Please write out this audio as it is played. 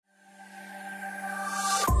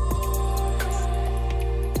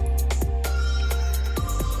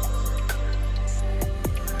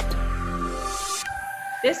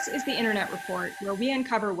This is the Internet Report, where we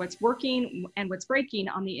uncover what's working and what's breaking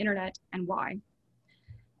on the internet and why.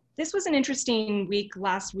 This was an interesting week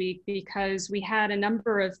last week because we had a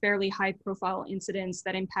number of fairly high-profile incidents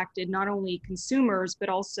that impacted not only consumers, but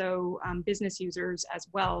also business users as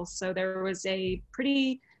well. So there was a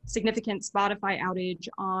pretty significant Spotify outage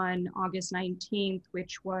on August 19th,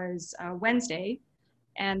 which was Wednesday.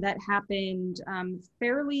 And that happened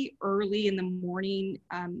fairly early in the morning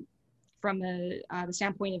from the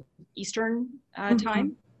standpoint of Eastern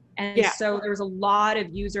time. And so there was a lot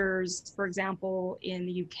of users, for example, in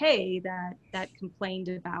the UK that complained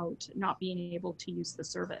about not being able to use the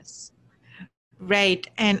service. Right.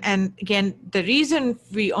 And again, the reason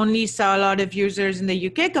we only saw a lot of users in the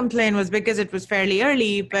UK complain was because it was fairly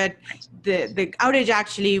early, but the outage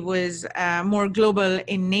actually was more global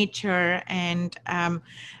in nature. And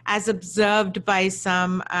as observed by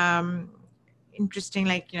some interesting,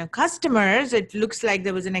 customers, it looks like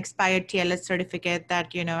there was an expired TLS certificate that,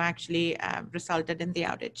 actually resulted in the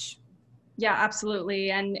outage. Yeah, absolutely.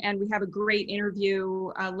 And we have a great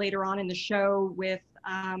interview later on in the show with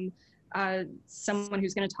someone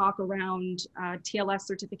who's going to talk around TLS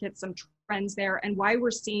certificates, some trends there, and why we're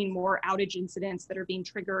seeing more outage incidents that are being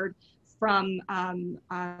triggered from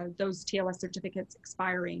those TLS certificates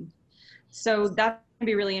expiring. So that's going to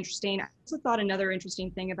be really interesting. I also thought another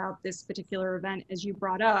interesting thing about this particular event, as you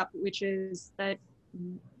brought up, which is that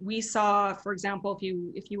we saw, for example,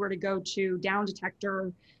 if you were to go to Down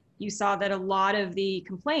Detector, you saw that a lot of the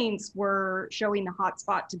complaints were showing the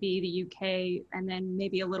hotspot to be the UK and then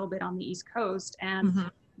maybe a little bit on the East Coast. And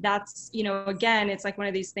that's, again, it's like one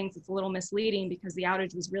of these things that's a little misleading because the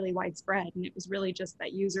outage was really widespread. And it was really just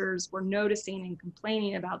that users were noticing and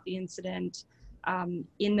complaining about the incident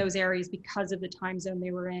in those areas because of the time zone they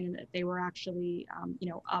were in and that they were actually,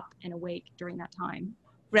 up and awake during that time.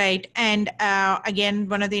 Right. And again,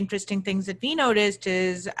 one of the interesting things that we noticed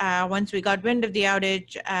is once we got wind of the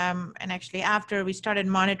outage, and actually after, we started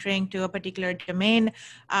monitoring to a particular domain.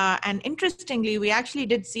 And interestingly, we actually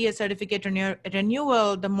did see a certificate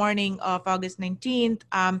renewal the morning of August 19th.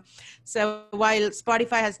 So while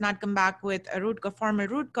Spotify has not come back with a formal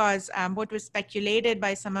root cause, what was speculated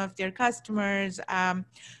by some of their customers,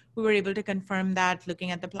 we were able to confirm that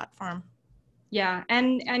looking at the platform. Yeah,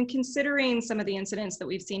 and considering some of the incidents that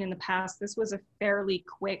we've seen in the past, this was a fairly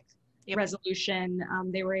quick resolution.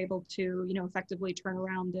 They were able to, effectively turn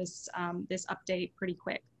around this update pretty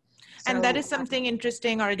quick. So, and that is something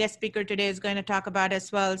interesting our guest speaker today is going to talk about as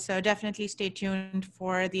well. So definitely stay tuned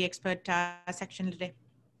for the expert section today.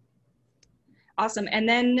 Awesome. And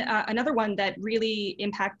then another one that really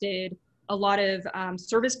impacted a lot of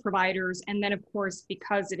service providers. And then of course,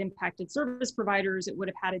 because it impacted service providers, it would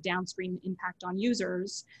have had a downstream impact on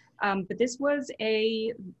users. But this was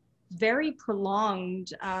a very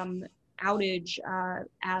prolonged outage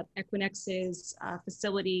at Equinix's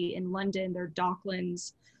facility in London, their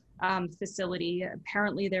Docklands facility.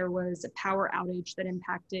 Apparently there was a power outage that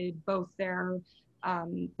impacted both their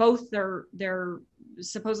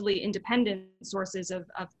supposedly independent sources of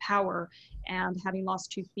power, and having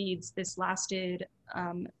lost 2 feeds, this lasted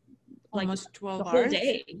almost 12 the hours. Whole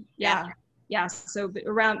day. Yeah. So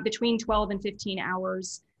around between 12 and 15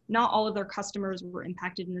 hours. Not all of their customers were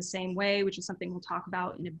impacted in the same way, which is something we'll talk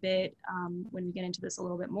about in a bit when we get into this a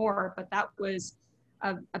little bit more. But that was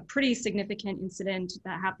a pretty significant incident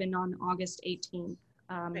that happened on August 18th,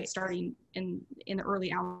 starting in the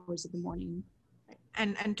early hours of the morning.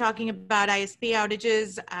 And talking about ISP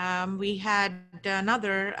outages, we had yet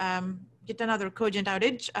another Cogent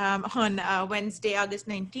outage on Wednesday, August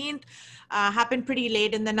 19th. Happened pretty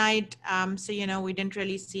late in the night, so we didn't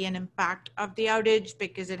really see an impact of the outage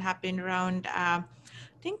because it happened around I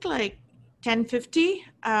think like 10:50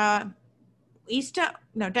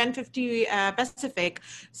 10:50 Pacific.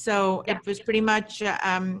 So it was pretty much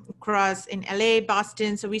across in LA,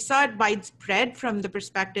 Boston. So we saw it widespread from the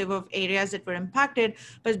perspective of areas that were impacted,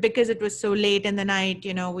 but because it was so late in the night,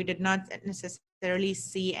 we did not necessarily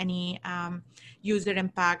see any user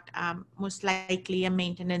impact, most likely a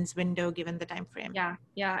maintenance window given the time frame.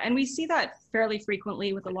 Yeah. And we see that fairly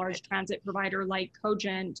frequently with a large transit provider like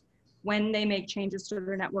Cogent. When they make changes to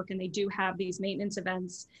their network and they do have these maintenance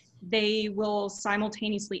events, they will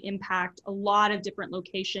simultaneously impact a lot of different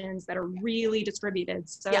locations that are really distributed.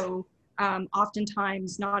 So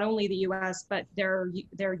oftentimes not only the US, but their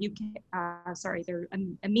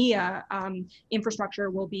EMEA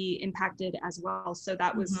infrastructure will be impacted as well. So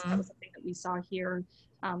that was something that we saw here.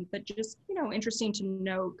 But just, interesting to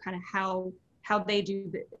know kind of how they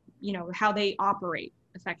do, how they operate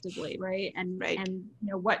effectively, right? And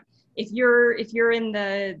what if you're in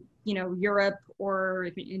the Europe, or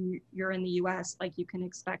if you're in the US, like you can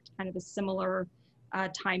expect kind of a similar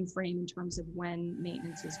time frame in terms of when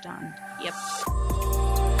maintenance is done. Yep.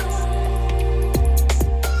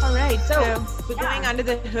 All right, so we're going under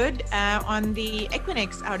the hood on the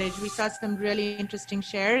Equinix outage. We saw some really interesting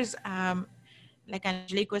shares. Like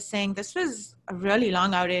Angelique was saying, this was a really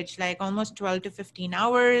long outage, like almost 12 to 15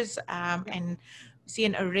 hours, and we see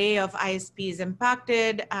an array of ISPs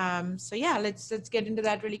impacted. So yeah, let's get into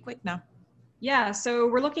that really quick now. Yeah, so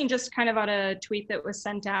we're looking just kind of at a tweet that was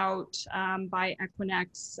sent out by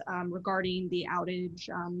Equinix regarding the outage.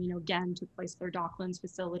 Again, took place at their Docklands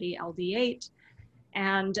facility, LD8,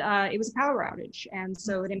 and it was a power outage. And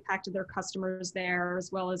so it impacted their customers there,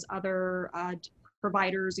 as well as other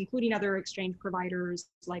providers, including other exchange providers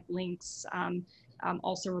like Lynx,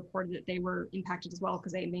 also reported that they were impacted as well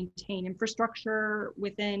because they maintain infrastructure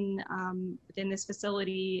within this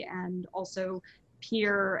facility, and also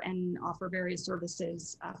peer and offer various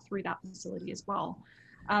services through that facility as well.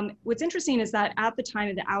 What's interesting is that at the time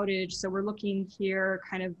of the outage, so we're looking here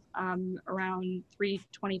kind of around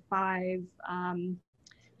 3:25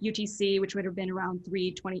 UTC, which would have been around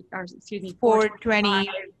 4:20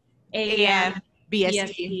 a.m.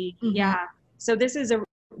 BST. Yeah. So this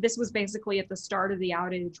was basically at the start of the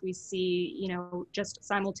outage. We see, just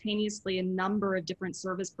simultaneously a number of different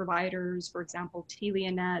service providers, for example,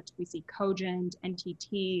 TeliaNet, we see Cogent,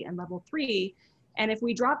 NTT, and Level 3. And if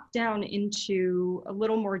we drop down into a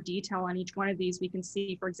little more detail on each one of these, we can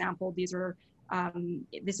see, for example, this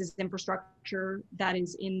is infrastructure that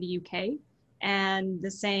is in the UK, and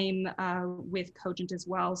the same with Cogent as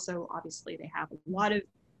well. So obviously they have a lot of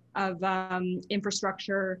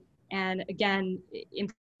infrastructure, and again,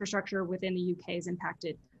 infrastructure within the UK is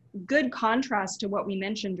impacted. Good contrast to what we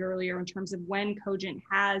mentioned earlier in terms of when Cogent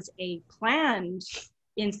has a planned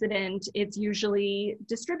incident, it's usually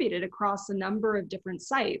distributed across a number of different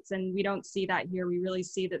sites, and we don't see that here. We really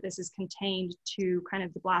see that this is contained to kind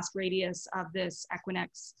of the blast radius of this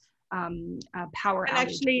Equinix power outage. And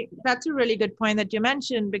actually, that's a really good point that you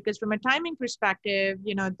mentioned, because from a timing perspective,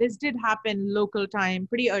 this did happen local time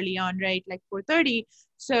pretty early on, right? Like 4:30.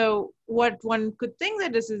 So what one could think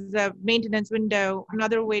that this is a maintenance window,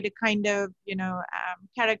 another way to kind of,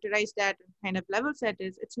 characterize that and kind of level set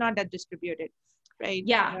is it's not that distributed, right?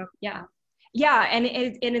 Yeah,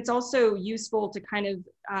 and it's also useful to kind of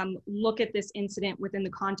look at this incident within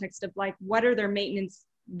the context of like, what are their maintenance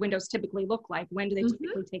windows typically look like? When do they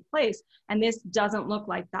typically take place? And this doesn't look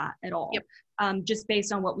like that at all, just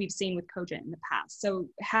based on what we've seen with Cogent in the past. So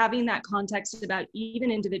having that context about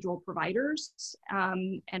even individual providers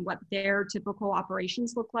and what their typical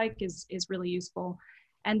operations look like is really useful.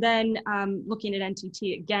 And then looking at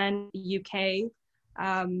NTT, again, UK.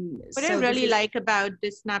 What I really like about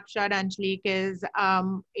this snapshot, Angelique, is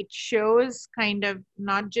it shows kind of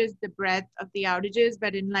not just the breadth of the outages,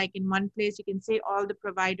 but in one place you can see all the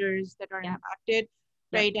providers that are impacted,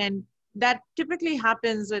 right? And that typically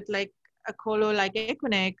happens with like a colo like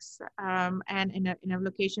Equinix, and in a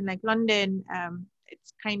location like London,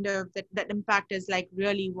 it's kind of that impact is like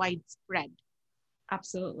really widespread.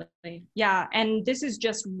 Absolutely, yeah. And this is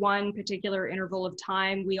just one particular interval of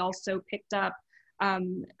time. We also picked up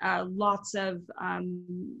lots of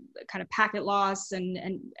kind of packet loss and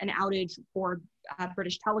an outage for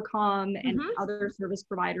British Telecom and other service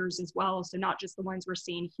providers as well. So not just the ones we're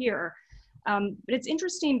seeing here. But it's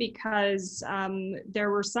interesting because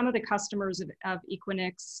there were some of the customers of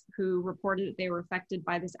Equinix who reported that they were affected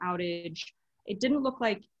by this outage. It didn't look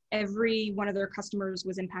like every one of their customers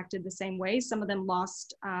was impacted the same way. Some of them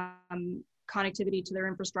lost connectivity to their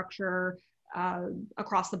infrastructure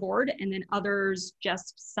across the board, and then others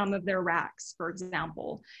just some of their racks, for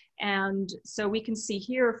example. And so we can see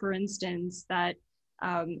here, for instance, that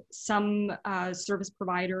some service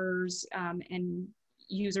providers and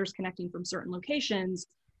users connecting from certain locations,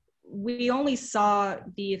 we only saw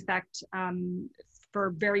the effect for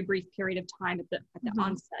a very brief period of time at the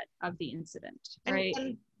onset of the incident, right?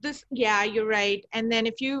 And this, yeah, you're right. And then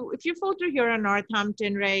if you filter here on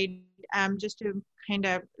Northampton, right, just to kind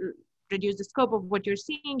of reduce the scope of what you're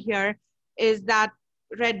seeing here, is that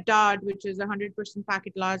red dot, which is 100%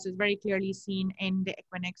 packet loss, is very clearly seen in the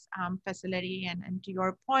Equinix facility. And to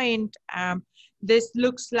your point, this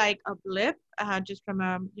looks like a blip just from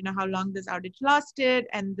how long this outage lasted,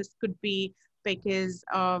 and this could be because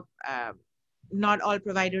of not all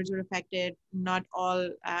providers were affected, not all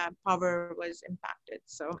power was impacted.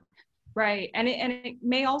 So. Right, and it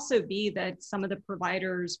may also be that some of the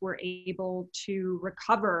providers were able to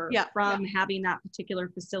recover from having that particular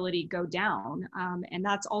facility go down, and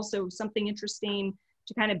that's also something interesting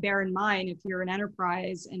to kind of bear in mind if you're an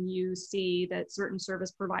enterprise and you see that certain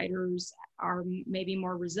service providers are maybe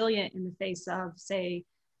more resilient in the face of, say,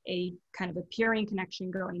 a kind of a peering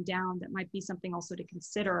connection going down. That might be something also to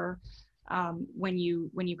consider when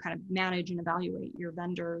you kind of manage and evaluate your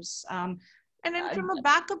vendors. And then from a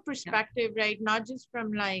backup perspective, right? Not just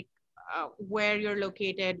from like where you're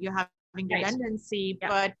located, you're having redundancy,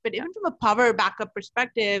 but even from a power backup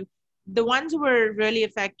perspective, the ones who were really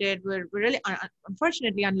affected were really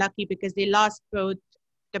unfortunately unlucky because they lost both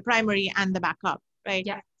the primary and the backup, right?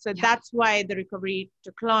 So that's why the recovery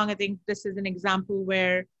took long. I think this is an example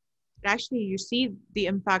where actually you see the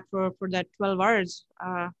impact for that 12 hours.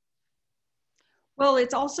 Well,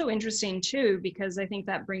 it's also interesting too, because I think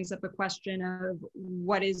that brings up a question of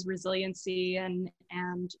what is resiliency and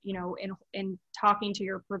you know, in talking to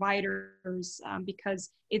your providers,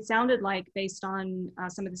 because it sounded like based on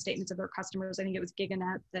some of the statements of their customers, I think it was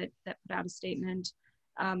GigaNet that put out a statement.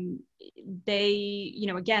 They, you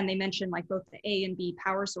know, again, they mentioned like both the A and B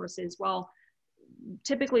power sources. Well,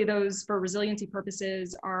 typically those for resiliency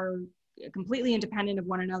purposes are completely independent of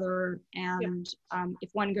one another, and if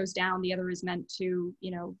one goes down, the other is meant to,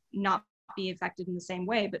 you know, not be affected in the same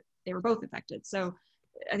way, but they were both affected. So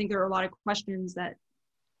I think there are a lot of questions that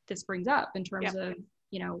this brings up in terms of,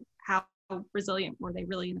 you know, how resilient were they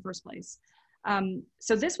really in the first place.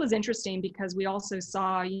 So this was interesting because we also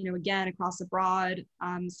saw, you know, again, across a broad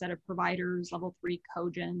set of providers, level 3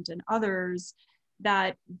 Cogent and others,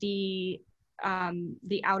 that the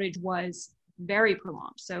outage was very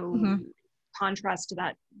prolonged. So contrast to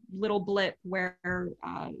that little blip where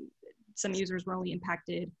some users were only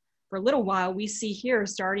impacted for a little while, we see here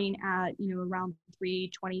starting at, you know, around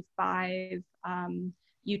 3:25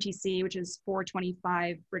 UTC, which is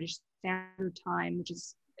 4:25 British Standard Time, which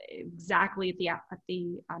is exactly at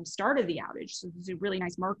the start of the outage. So there's a really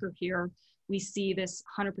nice marker here. We see this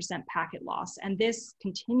 100% packet loss, and this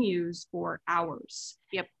continues for hours.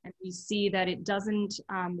 And we see that it doesn't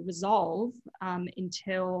resolve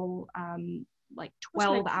until like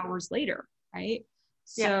 12 hours later, right?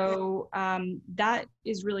 So that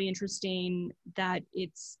is really interesting that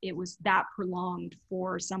it was that prolonged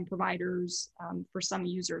for some providers, for some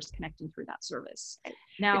users connecting through that service.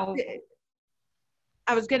 Now,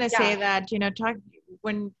 I was going to say that, you know,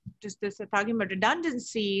 when talking about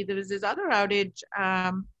redundancy, there was this other outage,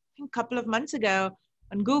 I think a couple of months ago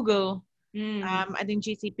on Google, I think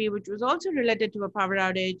GCP, which was also related to a power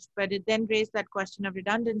outage, but it then raised that question of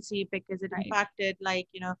redundancy because it impacted, like,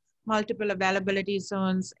 you know, multiple availability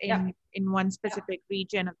zones in one specific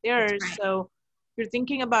region of theirs. So if you're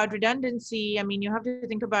thinking about redundancy, I mean, you have to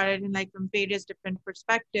think about it in like from various different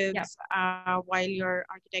perspectives while you're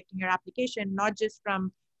architecting your application, not just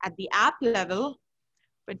from at the app level,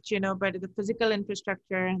 but, you know, but the physical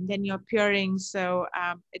infrastructure and then your peering. So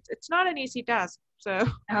it's not an easy task. So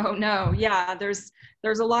oh no, there's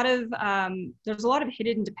a lot of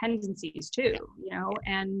hidden dependencies too, you know,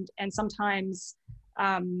 and sometimes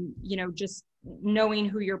you know, just knowing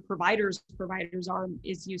who your providers are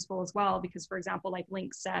is useful as well, because for example, like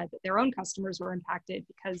Lynx said that their own customers were impacted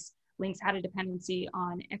because Lynx had a dependency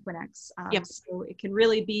on Equinix. So it can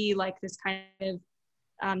really be like this kind of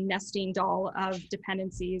nesting doll of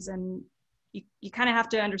dependencies, and you kind of have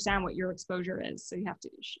to understand what your exposure is. So you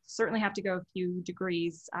certainly have to go a few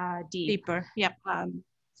degrees deeper.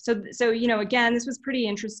 So, you know, again, this was pretty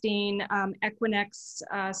interesting. Equinix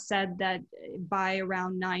said that by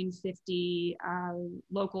around 9:50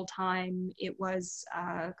 local time, it was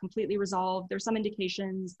completely resolved. There's some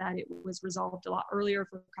indications that it was resolved a lot earlier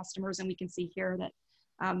for customers, and we can see here that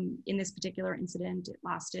in this particular incident, it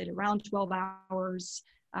lasted around 12 hours,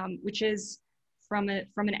 which is from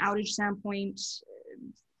an outage standpoint,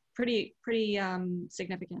 pretty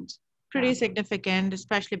significant. Pretty significant,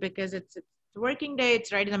 especially because it's a working day.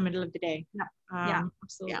 It's right in the middle of the day.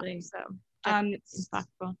 Absolutely. So it's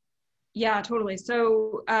impactful. Yeah, totally.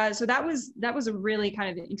 So that was a really kind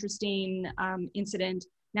of interesting incident.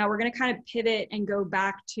 Now we're going to kind of pivot and go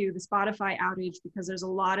back to the Spotify outage, because there's a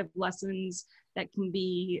lot of lessons that can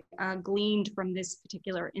be gleaned from this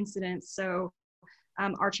particular incident. So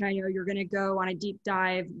Archana, you're going to go on a deep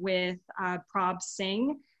dive with Prabhnit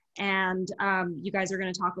Singh, and you guys are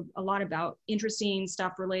going to talk a lot about interesting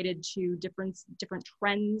stuff related to different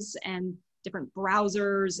trends and different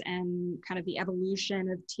browsers and kind of the evolution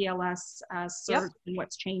of TLS search and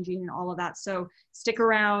what's changing and all of that. So stick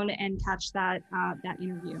around and catch that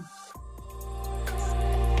interview.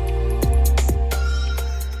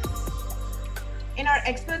 In our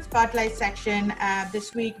expert spotlight section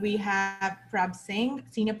this week, we have Prabhnit Singh,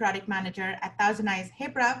 Senior Product Manager at ThousandEyes. Hey,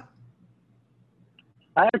 Prab.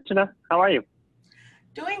 Hi, Archana. How are you?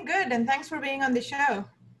 Doing good, and thanks for being on the show.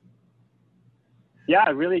 Yeah,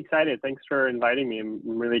 really excited. Thanks for inviting me. I'm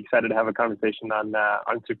really excited to have a conversation on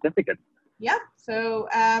certificates. Yeah, so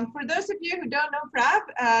for those of you who don't know Prab,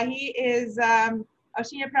 he is a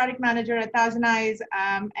senior product manager at ThousandEyes,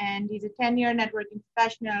 and he's a 10-year networking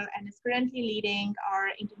professional and is currently leading our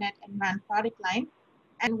Internet and WAN product line.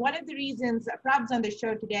 And one of the reasons Prab's on the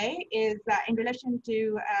show today is in relation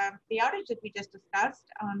to the outage that we just discussed,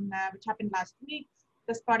 which happened last week,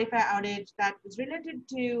 the Spotify outage that was related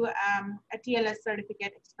to a TLS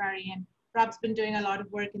certificate expiry. And Prab's been doing a lot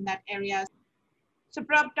of work in that area. So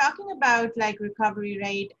Prab, talking about like recovery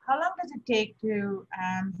rate, how long does it take to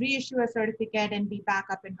reissue a certificate and be back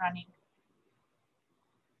up and running?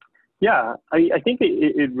 Yeah, I think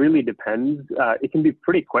it really depends. It can be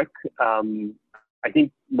pretty quick. I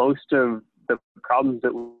think most of the problems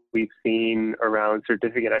that we've seen around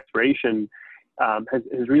certificate expiration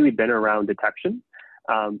has really been around detection.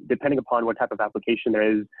 Depending upon what type of application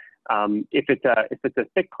there is, if it's a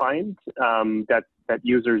thick client that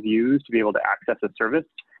users use to be able to access a service,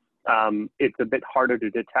 it's a bit harder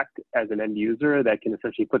to detect as an end user that can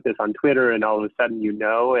essentially put this on Twitter and all of a sudden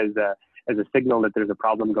as a signal that there's a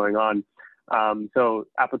problem going on. So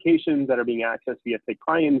applications that are being accessed via thick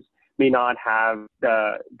clients may not have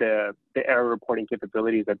the error reporting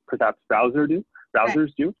capabilities that perhaps browsers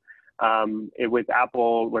do. With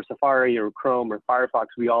Apple or Safari or Chrome or Firefox,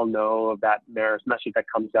 we all know of that message that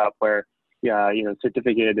comes up where,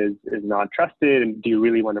 certificate is not trusted, and do you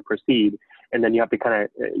really want to proceed? And then you have to kind of,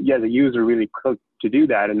 as a user, really click to do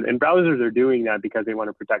that. And browsers are doing that because they want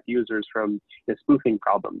to protect users from spoofing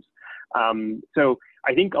problems. So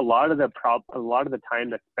I think a lot of the time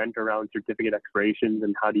that's spent around certificate expirations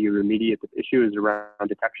and how do you remediate this issue is around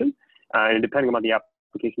detection. And depending on the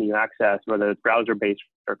application you access, whether it's browser-based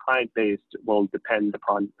or client-based, will depend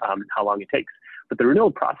upon how long it takes. But the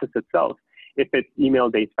renewal process itself, if it's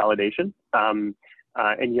email-based validation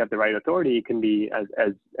and you have the right authority, it can be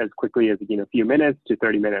as quickly as a few minutes to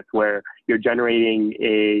 30 minutes, where you're generating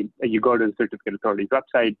you go to the certificate authority's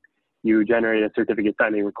website, you generate a certificate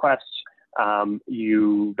signing request,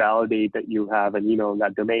 you validate that you have an email in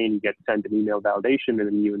that domain, you get sent an email validation, and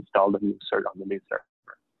then you install the new cert on the new server.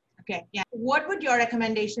 Okay, yeah. What would your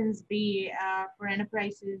recommendations be for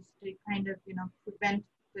enterprises to kind of, prevent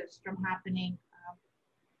this from happening?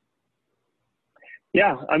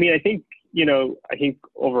 Yeah, I mean, I think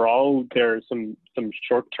overall there are some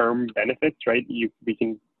short-term benefits, right? We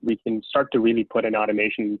can start to really put an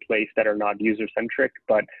automation in place that are not user-centric,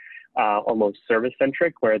 but almost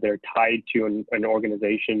service-centric, where they're tied to an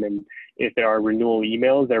organization, and if there are renewal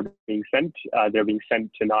emails that are being sent, they're being sent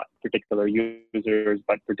to not particular users,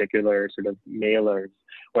 but particular sort of mailers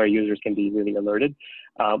where users can be really alerted.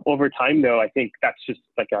 Over time, though, I think that's just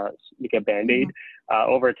like a Band-Aid.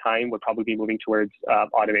 Over time, we'll probably be moving towards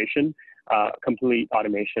automation, complete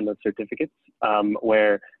automation of certificates,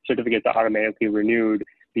 where certificates are automatically renewed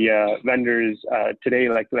via vendors today,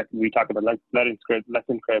 like we talk about let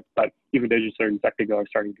encrypt, but even Digital and Sectigo are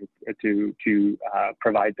starting to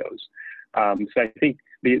provide those. So I think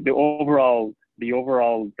the overall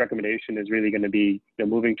recommendation is really going to be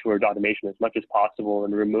moving towards automation as much as possible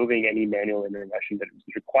and removing any manual intervention that is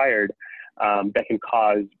required that can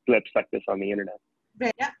cause blips like this on the internet.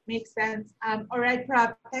 Right. Yeah, makes sense. All right,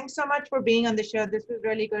 Prab, thanks so much for being on the show. This was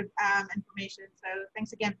really good information. So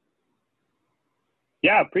thanks again.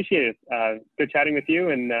 Yeah, appreciate it. Good chatting with you,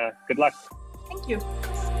 and good luck. Thank you.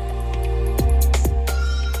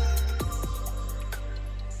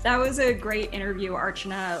 That was a great interview,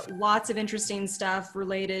 Archana. Lots of interesting stuff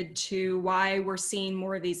related to why we're seeing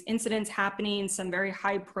more of these incidents happening, some very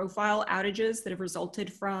high profile outages that have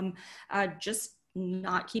resulted from just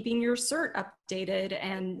not keeping your cert updated.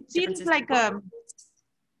 And it seems like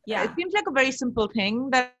it seems like a very simple thing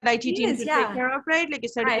that IT teams should take care of, right? Like a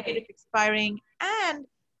certificate is expiring. And,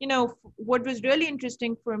 what was really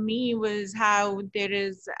interesting for me was how there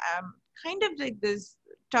is kind of like this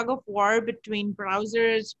tug of war between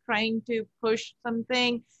browsers trying to push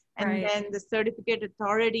something and then the certificate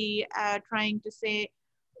authority trying to say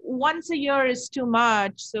once a year is too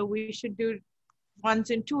much, so we should do once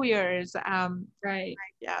in 2 years.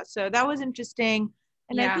 Yeah, so that was interesting.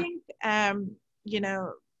 And I think,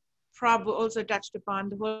 Prab also touched upon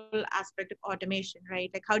the whole aspect of automation, right?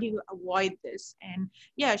 Like, how do you avoid this? And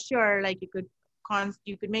yeah, sure, like you could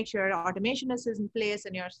make sure automation is in place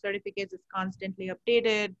and your certificates is constantly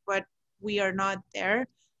updated, but we are not there.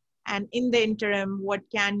 And in the interim, what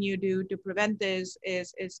can you do to prevent this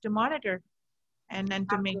is to monitor and then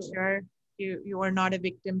to make sure you are not a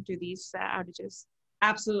victim to these outages.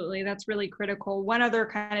 Absolutely. That's really critical. One other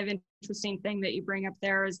kind of interesting thing that you bring up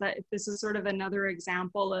there is that this is sort of another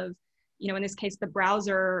example of, in this case, the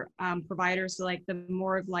browser providers, so like the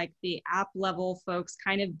more of like the app level folks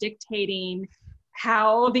kind of dictating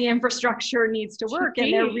how the infrastructure needs to work.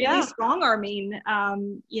 And they're really strong arming,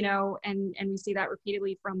 and we see that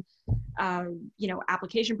repeatedly from,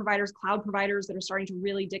 application providers, cloud providers that are starting to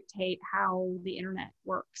really dictate how the internet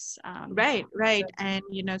works. Right. And,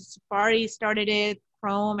 Safari started it,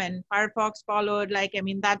 Chrome and Firefox followed.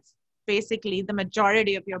 That's basically the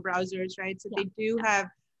majority of your browsers, right? So they do have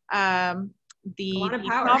the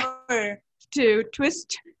power to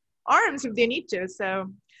twist arms if they need to.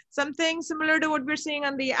 So something similar to what we're seeing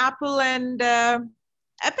on the Apple and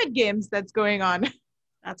Epic games that's going on.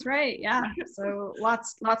 That's right. Yeah. So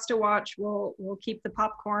lots to watch. We'll keep the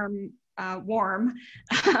popcorn warm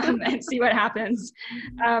and see what happens.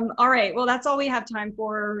 All right. Well, that's all we have time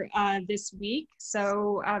for this week.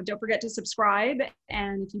 So don't forget to subscribe.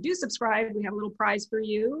 And if you do subscribe, we have a little prize for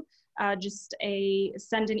you.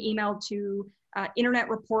 Send an email to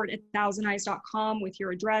internetreport@thousandeyes.com with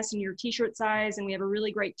your address and your t-shirt size. And we have a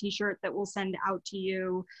really great t-shirt that we'll send out to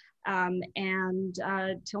you.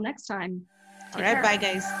 Till next time. All right. Bye,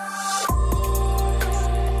 guys.